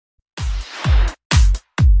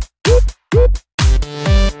Alright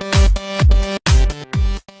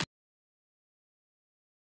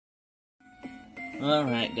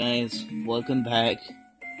guys, welcome back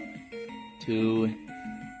to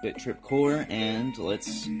Bit.Trip Core, and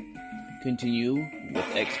let's continue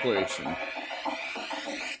with exploration.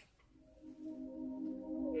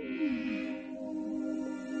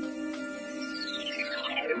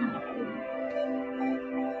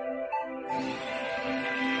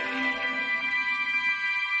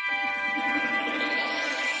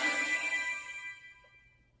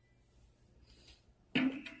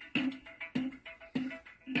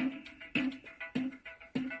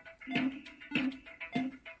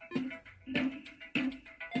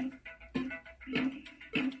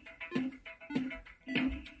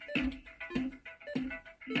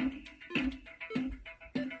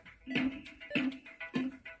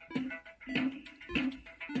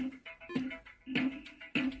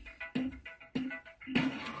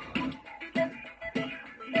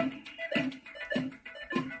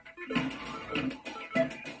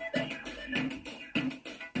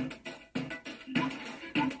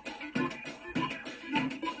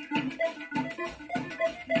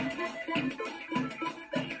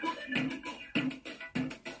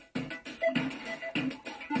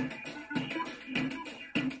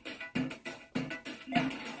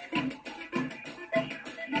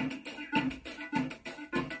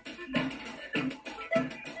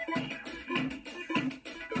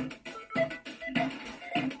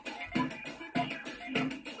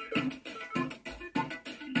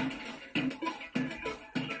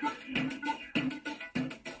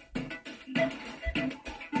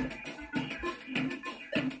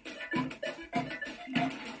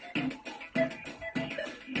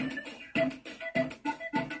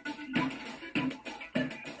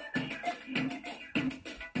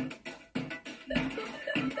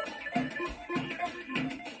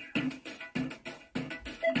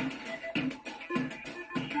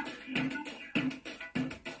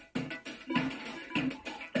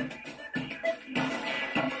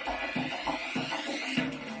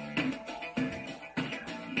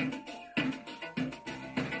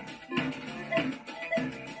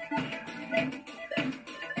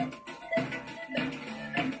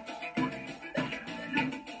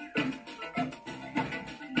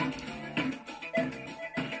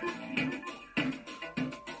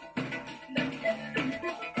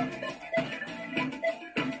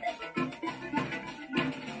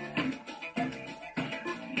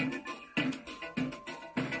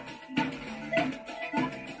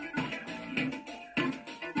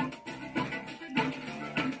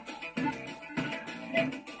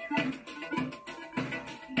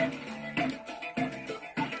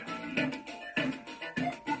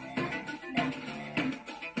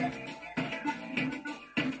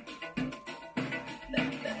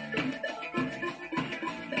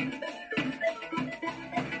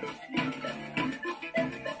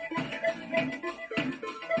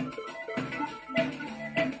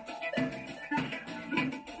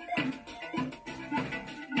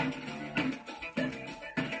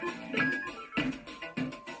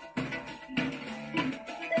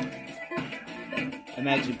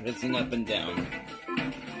 Imagine pressing up and down.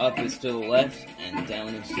 Up is to the left, and down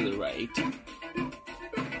is to the right.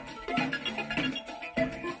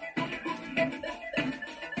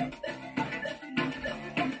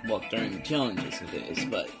 Well, during challenges it is,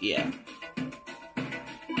 but yeah.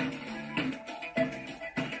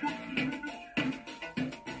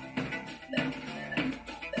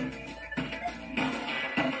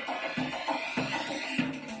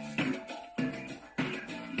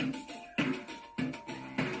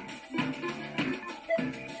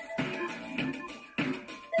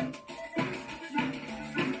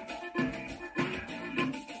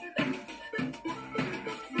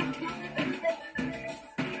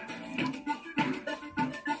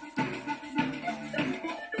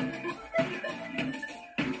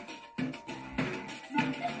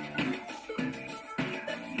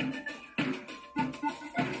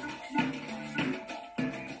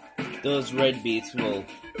 Those red beats will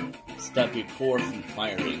stop your core from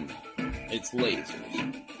firing its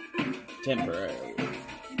lasers temporarily.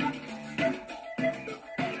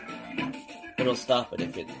 It'll stop it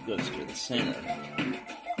if it goes to the center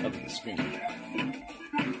of the screen.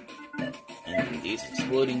 And these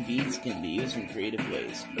exploding beats can be used in creative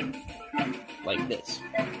ways, like this.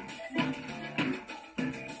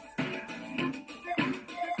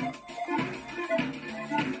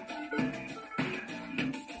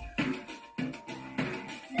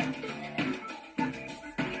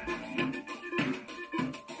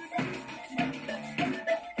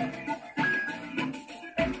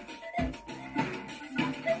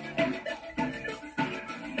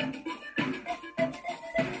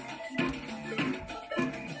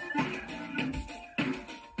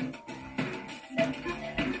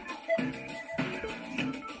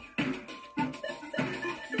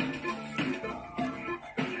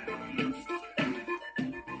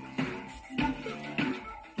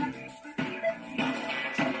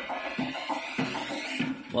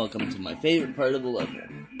 welcome to my favorite part of the level.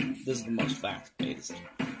 This is the most fast-paced.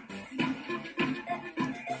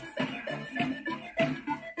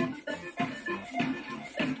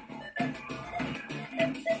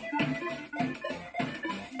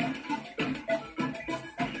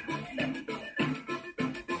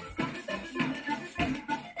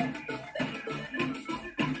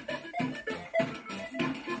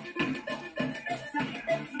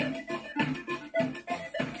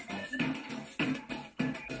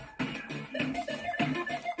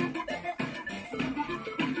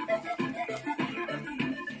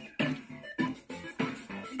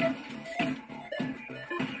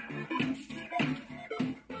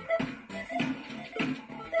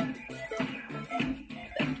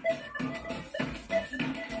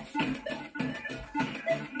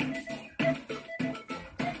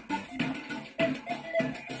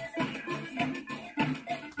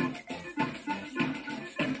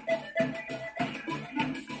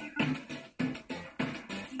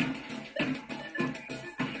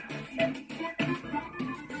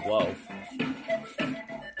 Whoa.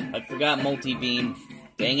 I forgot multi-beam.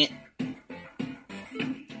 Dang it.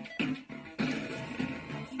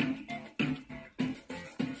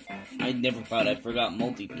 I never thought I forgot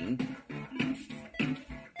multi-beam.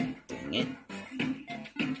 Dang it.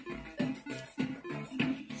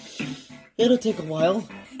 It'll take a while.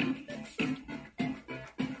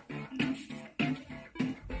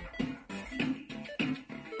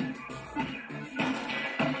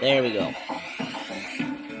 There we go.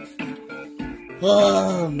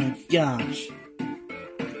 Oh my gosh.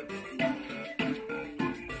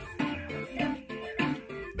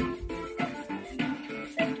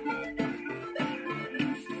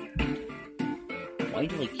 Why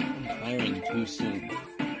do I keep on firing too soon?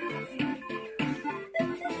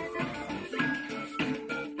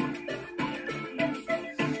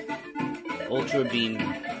 Ultra beam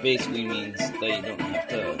basically means that you don't have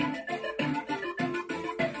to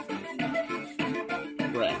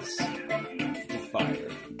press to fire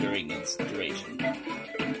during its duration.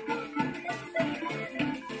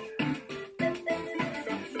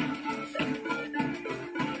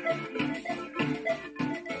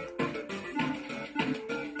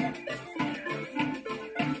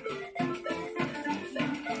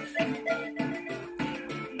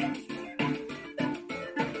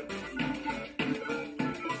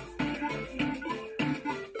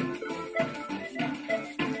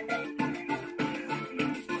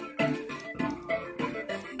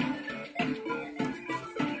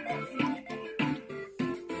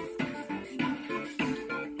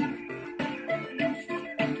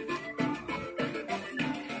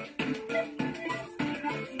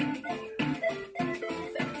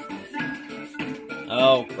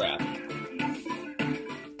 Oh crap.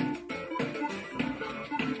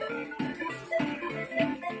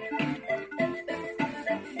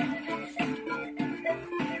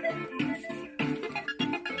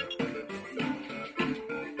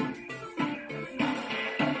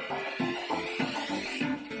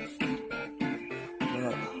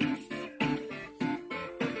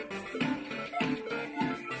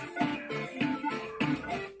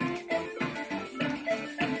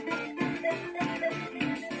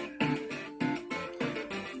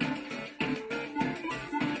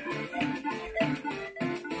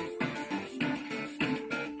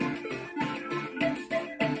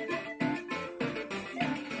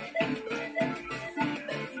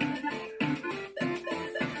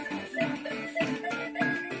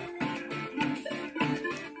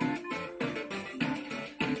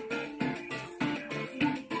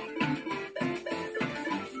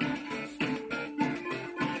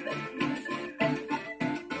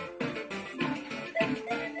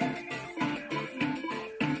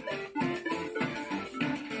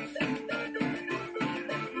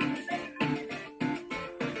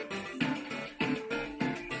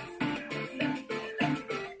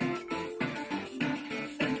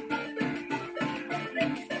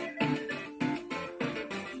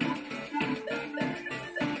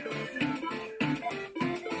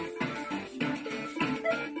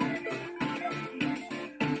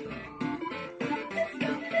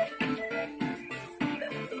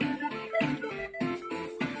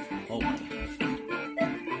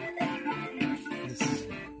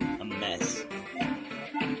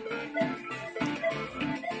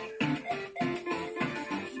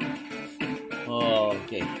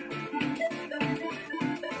 Okay.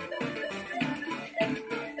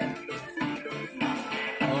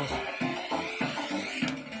 Oh.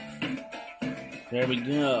 There we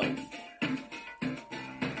go.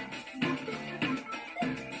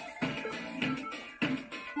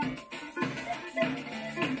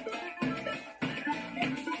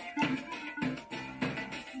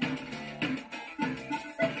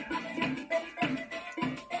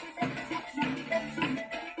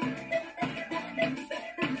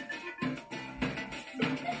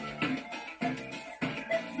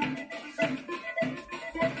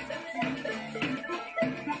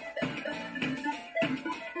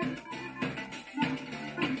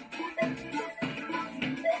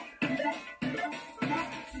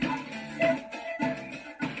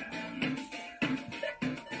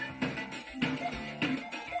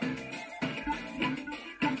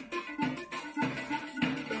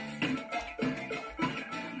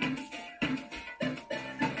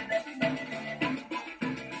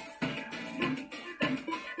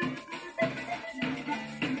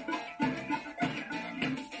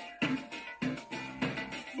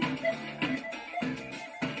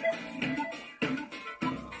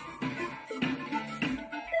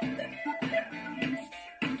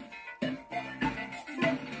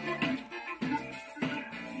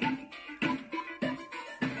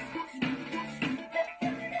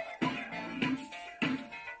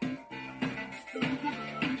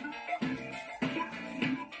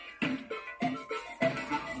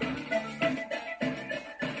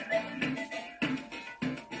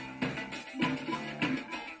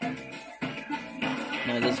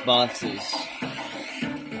 This box is...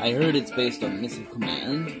 I heard it's based on Missile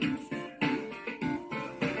Command.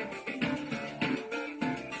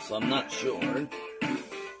 So I'm not sure.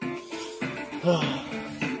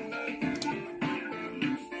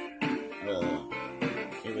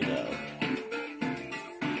 Here we go.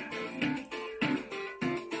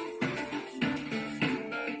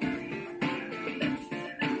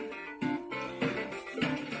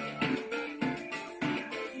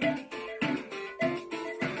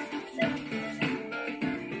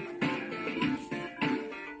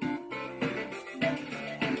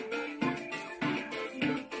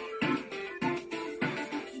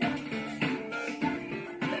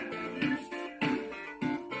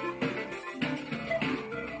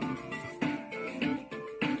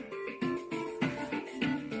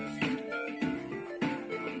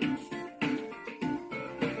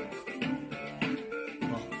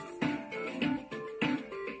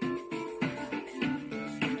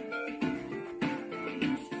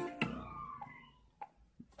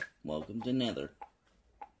 Welcome to Nether.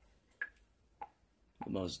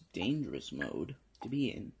 The most dangerous mode to be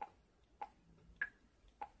in.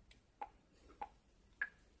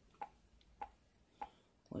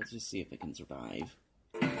 Let's just see if I can survive.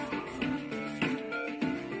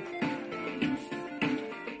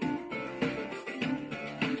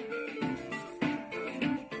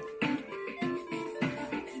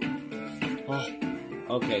 Oh,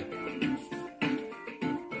 okay.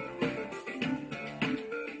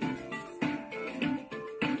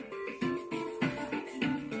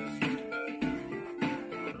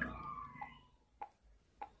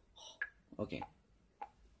 Okay.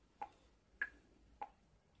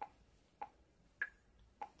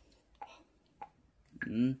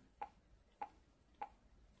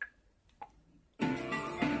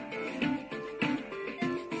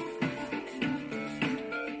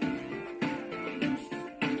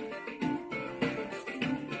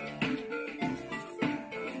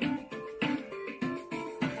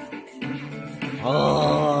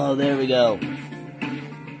 Oh, there we go.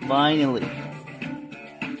 Finally.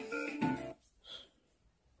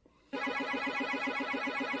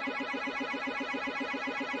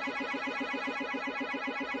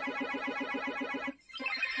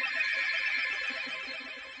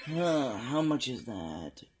 How much is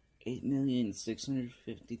that?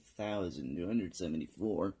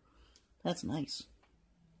 8,650,274. That's nice.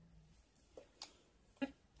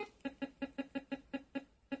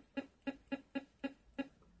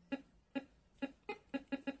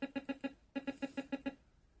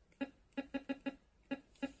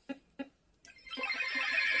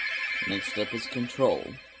 Next up is control.